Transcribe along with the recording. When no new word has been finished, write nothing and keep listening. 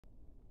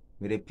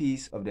May the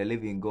peace of the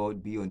living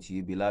God be unto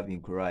you, beloved in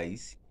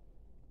Christ.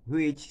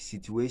 Which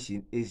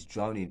situation is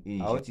drowning in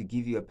you? I want to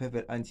give you a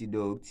perfect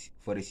antidote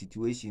for the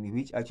situation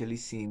which actually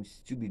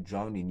seems to be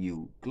drowning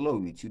you.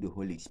 Glory to the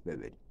Holy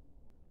Spirit.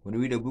 When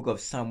we read the book of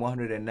Psalm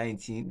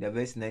 119, the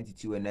verse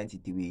 92 and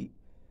 93,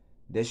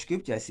 the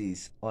scripture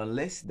says,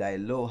 "Unless thy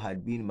law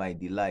had been my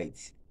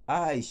delight,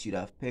 I should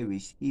have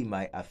perished in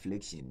my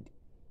affliction."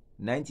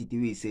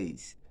 93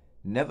 says,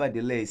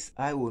 "Nevertheless,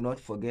 I will not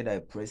forget thy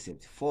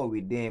precepts, for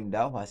with them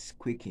thou hast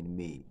quickened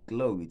me."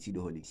 Glory to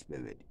the Holy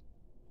Spirit.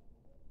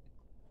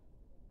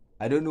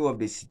 I don't know of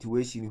the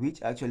situation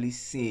which actually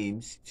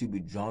seems to be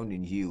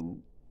drowning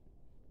you,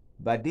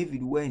 but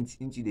David went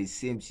into the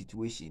same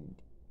situation.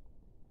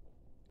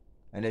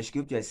 And the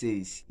scripture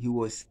says he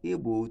was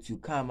able to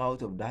come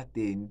out of that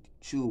thing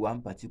through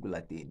one particular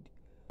thing.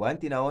 One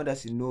thing I want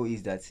us to know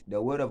is that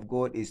the Word of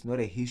God is not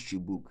a history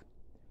book,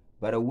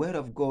 but the Word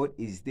of God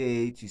is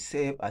there to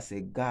serve as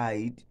a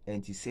guide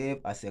and to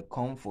serve as a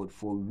comfort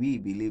for we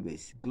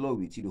believers.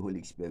 Glory to the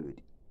Holy Spirit.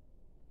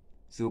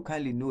 So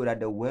kindly know that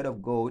the Word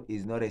of God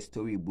is not a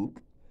story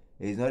book,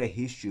 it is not a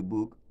history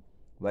book,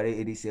 but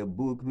it is a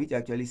book which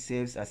actually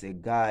serves as a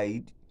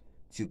guide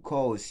to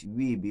cause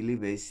we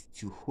believers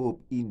to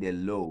hope in the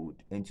Lord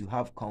and to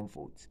have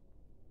comfort.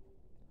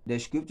 The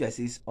scripture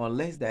says,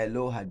 "Unless thy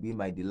law had been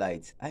my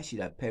delight, I should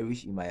have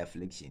perished in my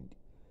affliction."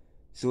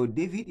 So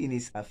David, in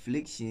his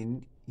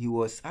affliction, he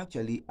was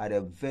actually at a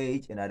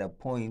verge and at a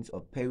point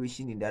of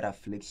perishing in that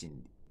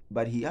affliction.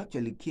 But he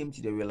actually came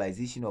to the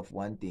realization of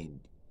one thing.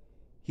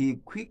 He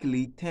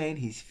quickly turned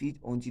his feet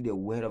onto the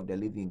Word of the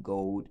living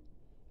God,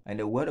 and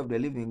the Word of the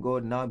living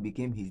God now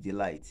became his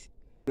delight.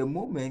 The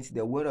moment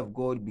the Word of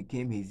God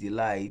became his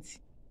delight,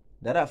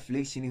 that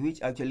affliction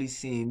which actually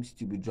seems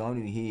to be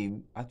drowning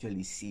him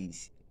actually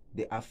ceased.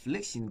 The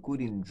affliction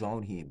couldn't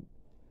drown him.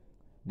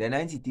 The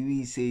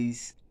 93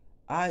 says,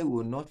 "I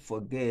will not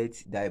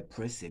forget thy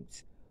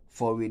precepts,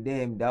 for with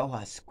them thou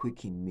hast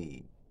quickened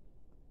me."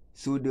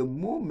 So the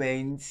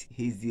moment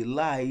his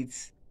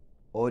delight,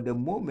 or the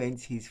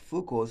moment his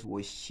focus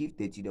was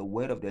shifted to the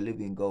Word of the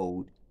living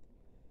God,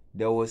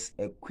 there was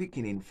a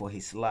quickening for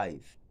his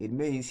life. It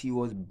means he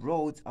was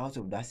brought out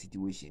of that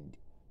situation.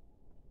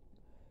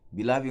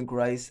 Beloved in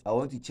Christ, I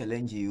want to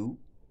challenge you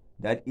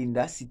that in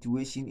that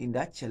situation, in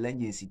that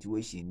challenging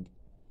situation,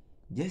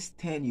 just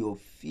turn your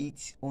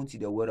feet onto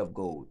the Word of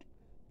God.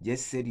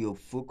 Just set your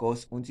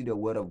focus onto the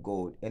Word of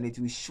God, and it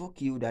will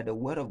shock you that the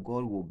Word of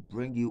God will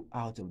bring you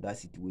out of that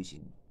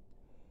situation.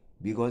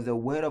 Because the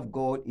Word of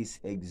God is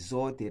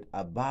exalted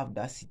above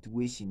that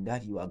situation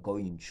that you are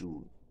going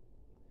through.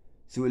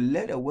 So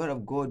let the Word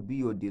of God be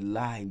your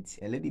delight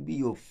and let it be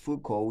your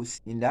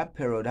focus in that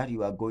peril that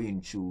you are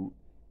going through.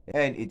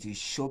 And it will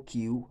shock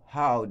you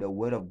how the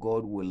Word of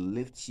God will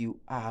lift you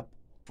up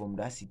from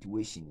that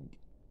situation.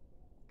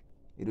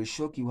 It will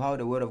shock you how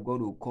the Word of God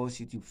will cause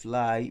you to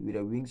fly with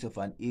the wings of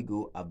an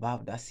eagle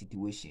above that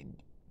situation.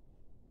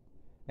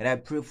 And I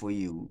pray for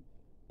you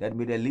that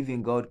may the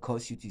living God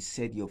cause you to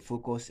set your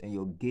focus and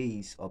your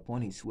gaze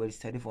upon His Word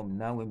starting from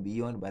now and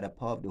beyond by the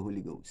power of the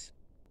Holy Ghost.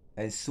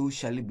 And so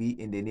shall it be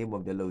in the name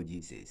of the Lord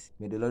Jesus.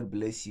 May the Lord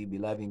bless you,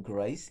 beloved in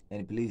Christ,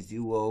 and please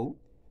do well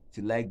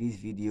to like this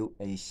video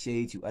and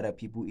share it to other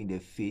people in the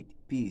faith.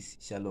 Peace.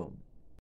 Shalom.